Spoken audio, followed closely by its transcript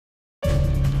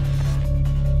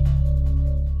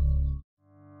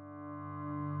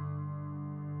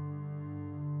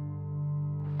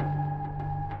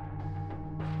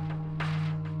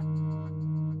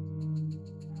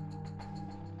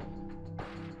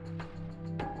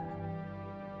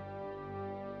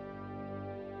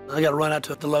I got to run out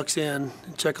to a Deluxe Inn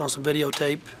and check on some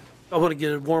videotape. I want to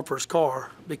get it warm for his car,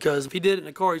 because if he did it in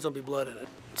the car, he's going to be blood in it.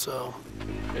 So,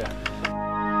 yeah.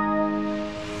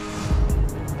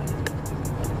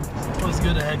 Well, it's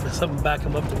good to have something to back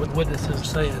him up to what witnesses are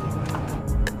saying.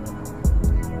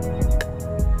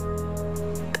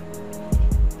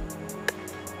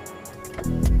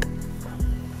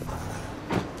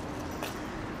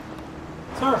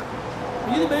 Sir,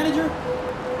 are you the manager?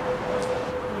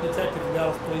 I'm a detective from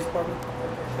Dallas Police Department.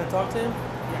 Can I talk to him?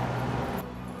 Yeah.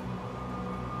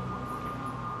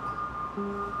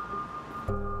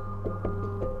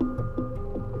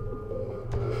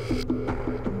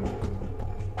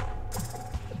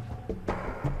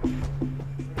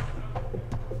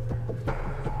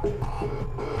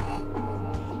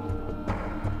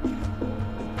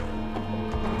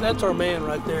 That's our man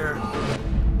right there.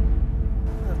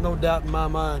 There's no doubt in my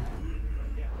mind.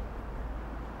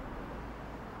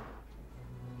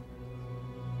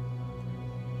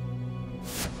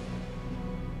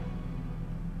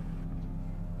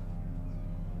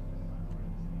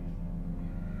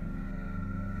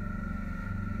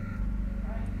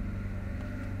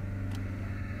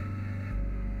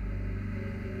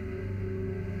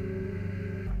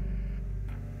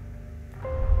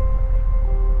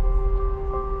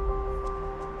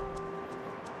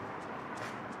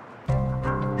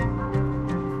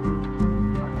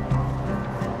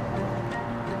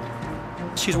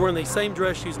 She's wearing the same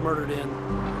dress she's murdered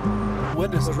in.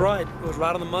 Witness was right. It was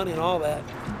right on the money and all that.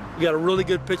 We got a really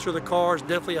good picture of the car. It's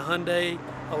definitely a Hyundai,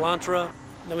 Elantra.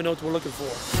 Now we know what we're looking for.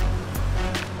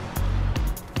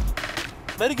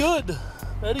 Very good.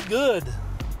 Very good.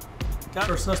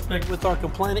 Got our suspect with our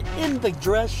complainant in the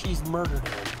dress she's murdered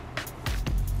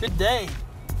in. Good day.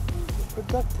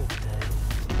 Productive day.